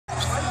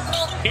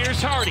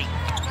Here's Hardy.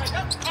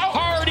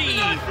 Hardy.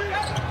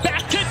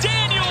 Back to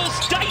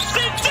Daniels.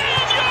 Dyson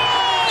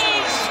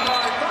Daniels.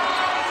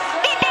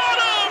 The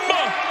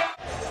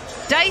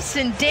bottom.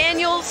 Dyson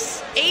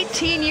Daniels,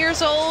 18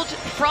 years old,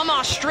 from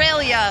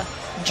Australia,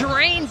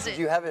 drains it. Did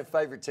you have a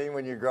favourite team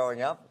when you were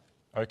growing up?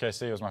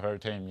 OKC was my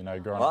favourite team,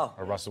 growing up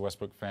a Russell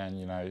Westbrook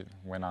fan,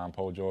 when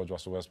Paul George,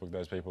 Russell Westbrook,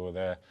 those people were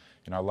there.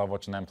 I love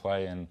watching them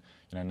play, and,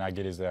 now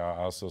Giddy's there.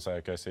 I'll still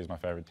say OKC is my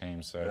favourite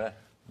team. So, yeah.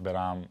 But,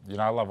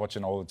 I love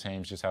watching all the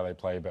teams, just how they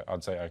play, but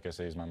I'd say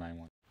OKC is my main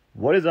one.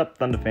 What is up,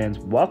 Thunder fans?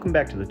 Welcome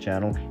back to the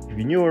channel. If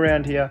you're new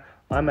around here,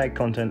 I make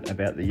content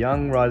about the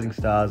young rising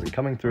stars and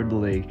coming through the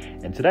league,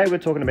 and today we're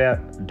talking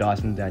about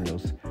Dyson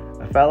Daniels,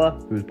 a fella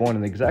who was born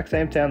in the exact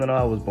same town that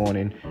I was born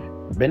in,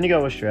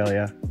 Bendigo,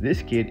 Australia.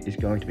 This kid is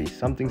going to be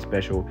something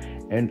special,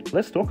 and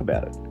let's talk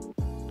about it.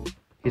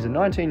 He's a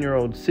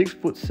 19-year-old,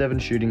 6'7"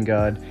 shooting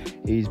guard.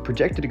 He's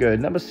projected to go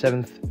number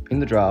 7th in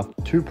the draft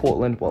to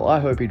Portland. Well, I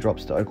hope he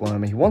drops to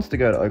Oklahoma. He wants to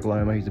go to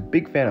Oklahoma. He's a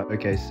big fan of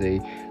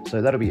OKC,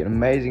 so that'll be an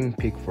amazing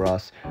pick for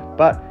us.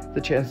 But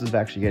the chances of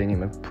actually getting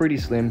him are pretty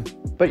slim.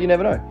 But you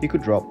never know. He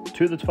could drop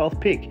to the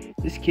 12th pick.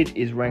 This kid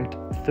is ranked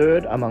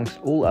 3rd amongst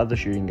all other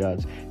shooting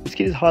guards. This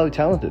kid is highly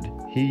talented.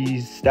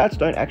 His stats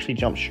don't actually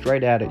jump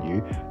straight out at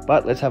you,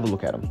 but let's have a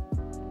look at him.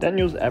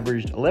 Daniels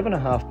averaged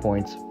 11.5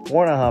 points,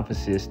 4.5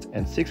 assists,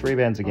 and 6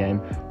 rebounds a game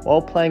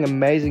while playing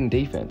amazing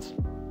defense.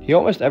 He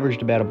almost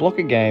averaged about a block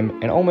a game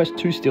and almost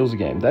 2 steals a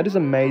game. That is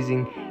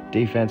amazing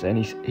defense,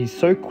 and he's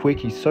so quick,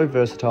 he's so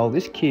versatile.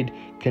 This kid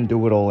can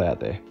do it all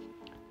out there.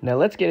 Now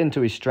let's get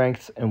into his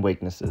strengths and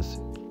weaknesses.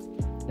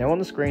 Now on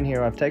the screen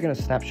here, I've taken a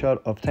snapshot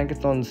of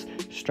Tankathon's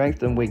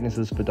strengths and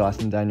weaknesses for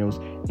Dyson Daniels,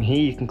 and here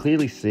you can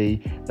clearly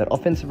see that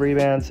offensive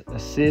rebounds,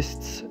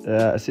 assists,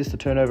 assist to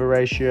turnover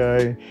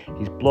ratio,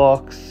 his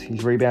blocks,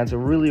 his rebounds are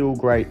really all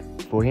great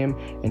for him.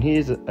 And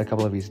here's a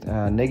couple of his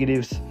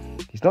negatives.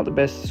 He's not the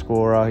best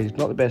scorer, he's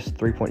not the best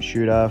three-point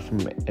shooter from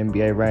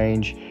NBA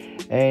range,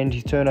 and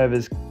his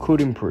turnovers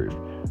could improve.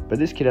 But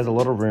this kid has a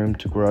lot of room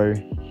to grow.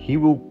 He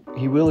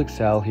will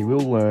excel, he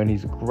will learn.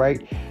 He's a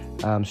great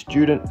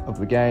student of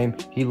the game.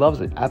 He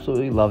loves it,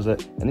 absolutely loves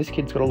it, and this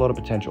kid's got a lot of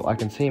potential. I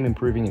can see him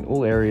improving in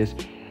all areas.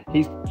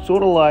 He's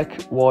sort of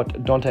like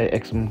what Dante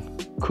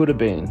Exum could have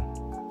been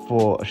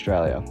for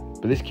Australia,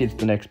 but this kid's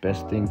the next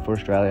best thing for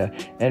Australia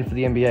and for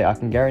the NBA. I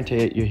can guarantee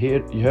it. You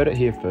heard it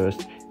here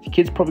first. The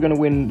kid's probably going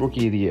to win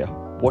Rookie of the Year.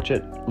 Watch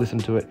it, listen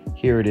to it,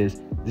 here it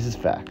is. This is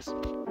facts.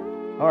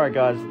 Alright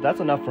guys, that's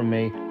enough from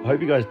me. I hope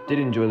you guys did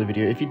enjoy the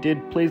video. If you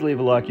did, please leave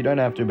a like. You don't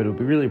have to, but it would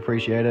be really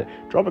appreciated.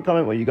 Drop a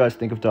comment what you guys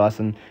think of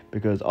Dyson,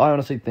 because I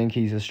honestly think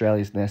he's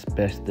Australia's next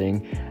best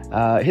thing.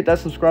 Hit that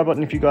subscribe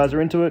button if you guys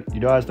are into it. You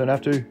guys don't have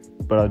to,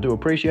 but I do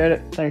appreciate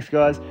it. Thanks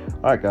guys.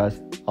 Alright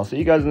guys, I'll see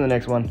you guys in the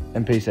next one,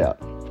 and peace out.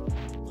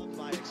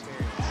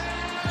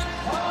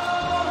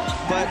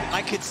 But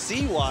I could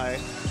see why.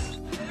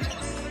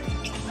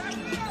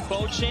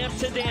 Beauchamp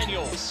to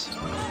Daniels.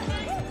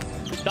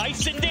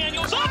 Dyson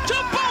Daniels up to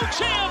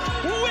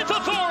Beauchamp with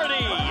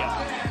authority.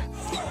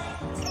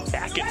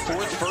 Back and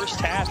forth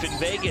first half in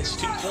Vegas.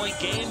 2-point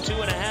game,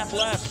 2.5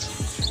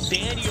 left.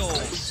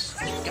 Daniels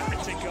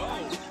got to go.